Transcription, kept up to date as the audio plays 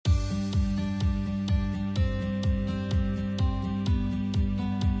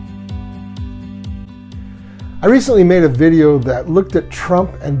I recently made a video that looked at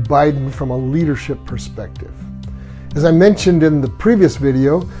Trump and Biden from a leadership perspective. As I mentioned in the previous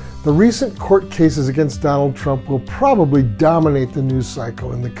video, the recent court cases against Donald Trump will probably dominate the news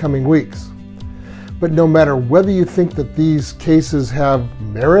cycle in the coming weeks. But no matter whether you think that these cases have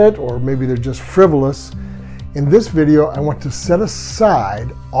merit or maybe they're just frivolous, in this video I want to set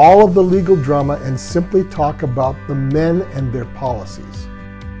aside all of the legal drama and simply talk about the men and their policies.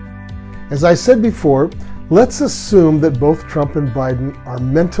 As I said before, let's assume that both Trump and Biden are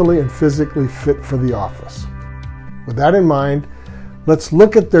mentally and physically fit for the office. With that in mind, let's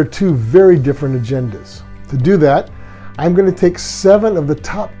look at their two very different agendas. To do that, I'm going to take 7 of the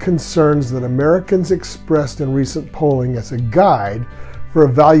top concerns that Americans expressed in recent polling as a guide for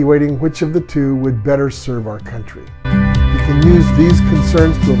evaluating which of the two would better serve our country. You can use these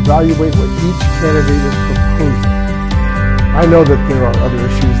concerns to evaluate what each candidate is proposing. I know that there are other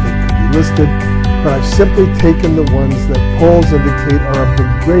issues that could be listed, but I've simply taken the ones that polls indicate are of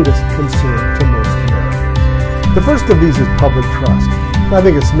the greatest concern to most Americans. The first of these is public trust. I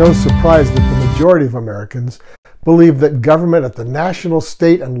think it's no surprise that the majority of Americans believe that government at the national,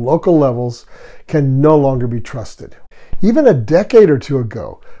 state, and local levels can no longer be trusted. Even a decade or two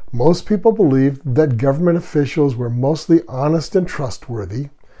ago, most people believed that government officials were mostly honest and trustworthy,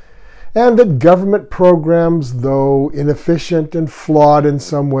 and that government programs, though inefficient and flawed in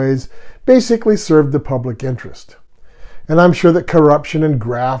some ways, basically served the public interest. And I'm sure that corruption and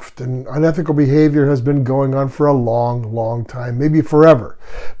graft and unethical behavior has been going on for a long, long time, maybe forever.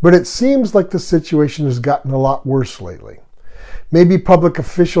 But it seems like the situation has gotten a lot worse lately. Maybe public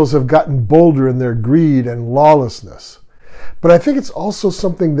officials have gotten bolder in their greed and lawlessness. But I think it's also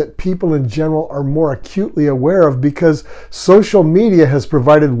something that people in general are more acutely aware of because social media has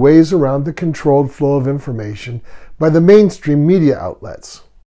provided ways around the controlled flow of information by the mainstream media outlets.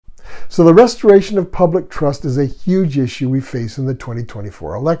 So the restoration of public trust is a huge issue we face in the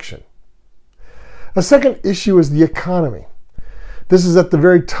 2024 election. A second issue is the economy. This is at the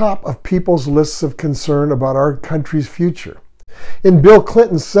very top of people's lists of concern about our country's future. In Bill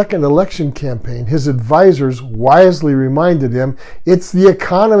Clinton's second election campaign, his advisors wisely reminded him, "It's the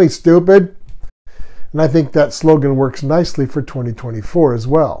economy, stupid." And I think that slogan works nicely for 2024 as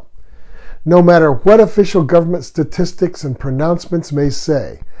well. No matter what official government statistics and pronouncements may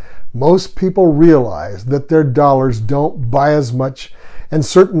say, most people realize that their dollars don't buy as much, and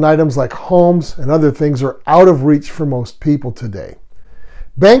certain items like homes and other things are out of reach for most people today.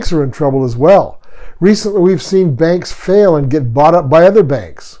 Banks are in trouble as well. Recently, we've seen banks fail and get bought up by other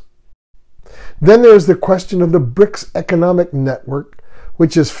banks. Then there's the question of the BRICS economic network,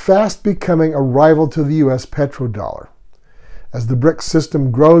 which is fast becoming a rival to the US petrodollar. As the BRICS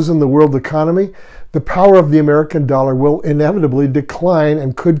system grows in the world economy, the power of the American dollar will inevitably decline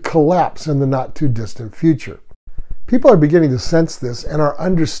and could collapse in the not-too-distant future. People are beginning to sense this and are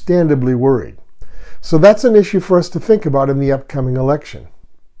understandably worried. So that's an issue for us to think about in the upcoming election.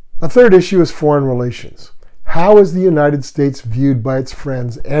 A third issue is foreign relations. How is the United States viewed by its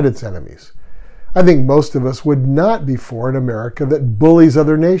friends and its enemies? I think most of us would not be for an America that bullies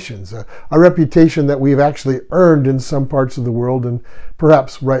other nations, a reputation that we've actually earned in some parts of the world, and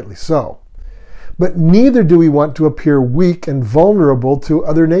perhaps rightly so. But neither do we want to appear weak and vulnerable to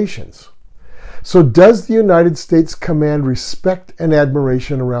other nations. So does the United States command respect and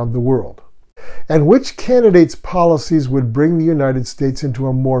admiration around the world? And which candidates' policies would bring the United States into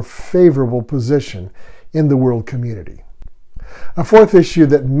a more favorable position in the world community? A fourth issue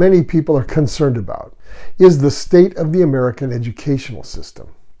that many people are concerned about is the state of the American educational system.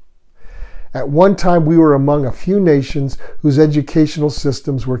 At one time, we were among a few nations whose educational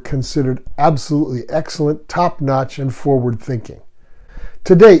systems were considered absolutely excellent, top-notch, and forward-thinking.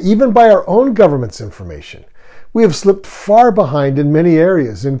 Today, even by our own government's information, we have slipped far behind in many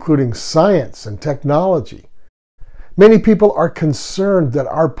areas, including science and technology. Many people are concerned that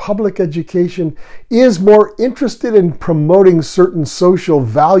our public education is more interested in promoting certain social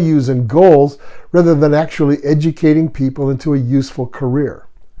values and goals rather than actually educating people into a useful career.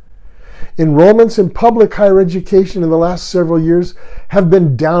 Enrollments in public higher education in the last several years have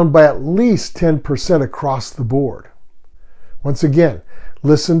been down by at least 10% across the board. Once again,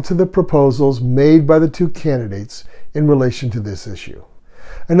 listen to the proposals made by the two candidates in relation to this issue.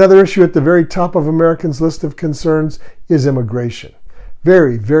 Another issue at the very top of Americans' list of concerns is immigration.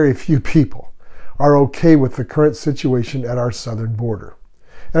 Very, very few people are okay with the current situation at our southern border.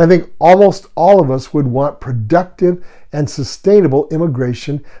 And I think almost all of us would want productive and sustainable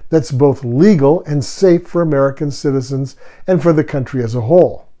immigration that's both legal and safe for American citizens and for the country as a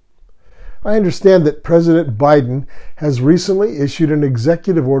whole. I understand that President Biden has recently issued an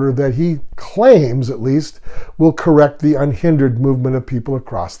executive order that he claims, at least, will correct the unhindered movement of people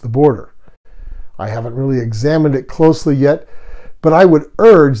across the border. I haven't really examined it closely yet, but I would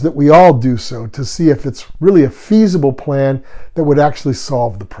urge that we all do so to see if it's really a feasible plan that would actually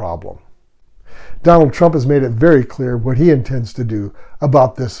solve the problem. Donald Trump has made it very clear what he intends to do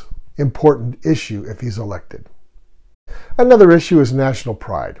about this important issue if he's elected. Another issue is national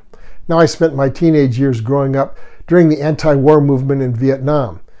pride. Now, I spent my teenage years growing up during the anti-war movement in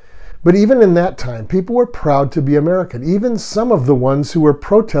Vietnam. But even in that time, people were proud to be American, even some of the ones who were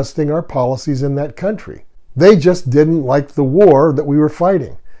protesting our policies in that country. They just didn't like the war that we were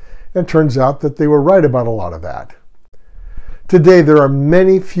fighting. And it turns out that they were right about a lot of that. Today, there are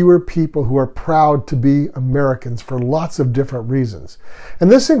many fewer people who are proud to be Americans for lots of different reasons. And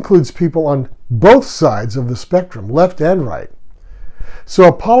this includes people on both sides of the spectrum, left and right. So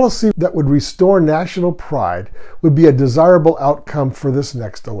a policy that would restore national pride would be a desirable outcome for this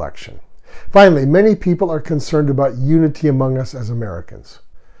next election. Finally, many people are concerned about unity among us as Americans.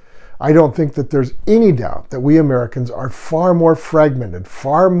 I don't think that there's any doubt that we Americans are far more fragmented,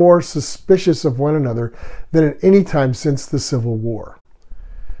 far more suspicious of one another than at any time since the Civil War.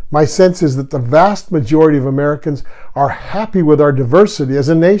 My sense is that the vast majority of Americans are happy with our diversity as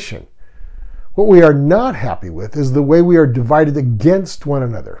a nation. What we are not happy with is the way we are divided against one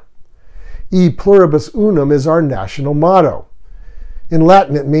another. E pluribus unum is our national motto. In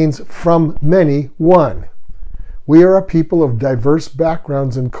Latin, it means from many, one. We are a people of diverse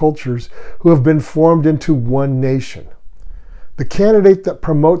backgrounds and cultures who have been formed into one nation. The candidate that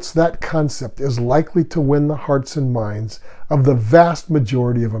promotes that concept is likely to win the hearts and minds of the vast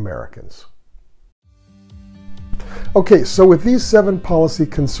majority of Americans. Okay, so with these 7 policy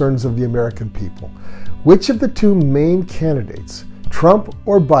concerns of the American people, which of the 2 main candidates, Trump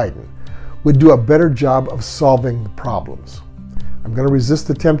or Biden, would do a better job of solving the problems? I'm going to resist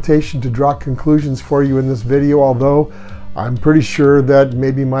the temptation to draw conclusions for you in this video, although I'm pretty sure that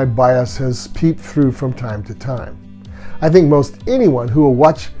maybe my bias has peeped through from time to time. I think most anyone who will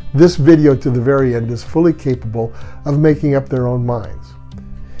watch this video to the very end is fully capable of making up their own minds.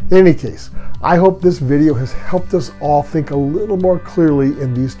 In any case, I hope this video has helped us all think a little more clearly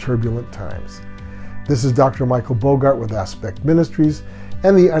in these turbulent times. This is Dr. Michael Bogart with Aspect Ministries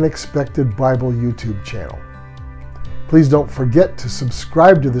and the Unexpected Bible YouTube channel. Please don't forget to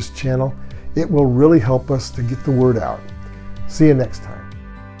subscribe to this channel. It will really help us to get the word out. See you next time.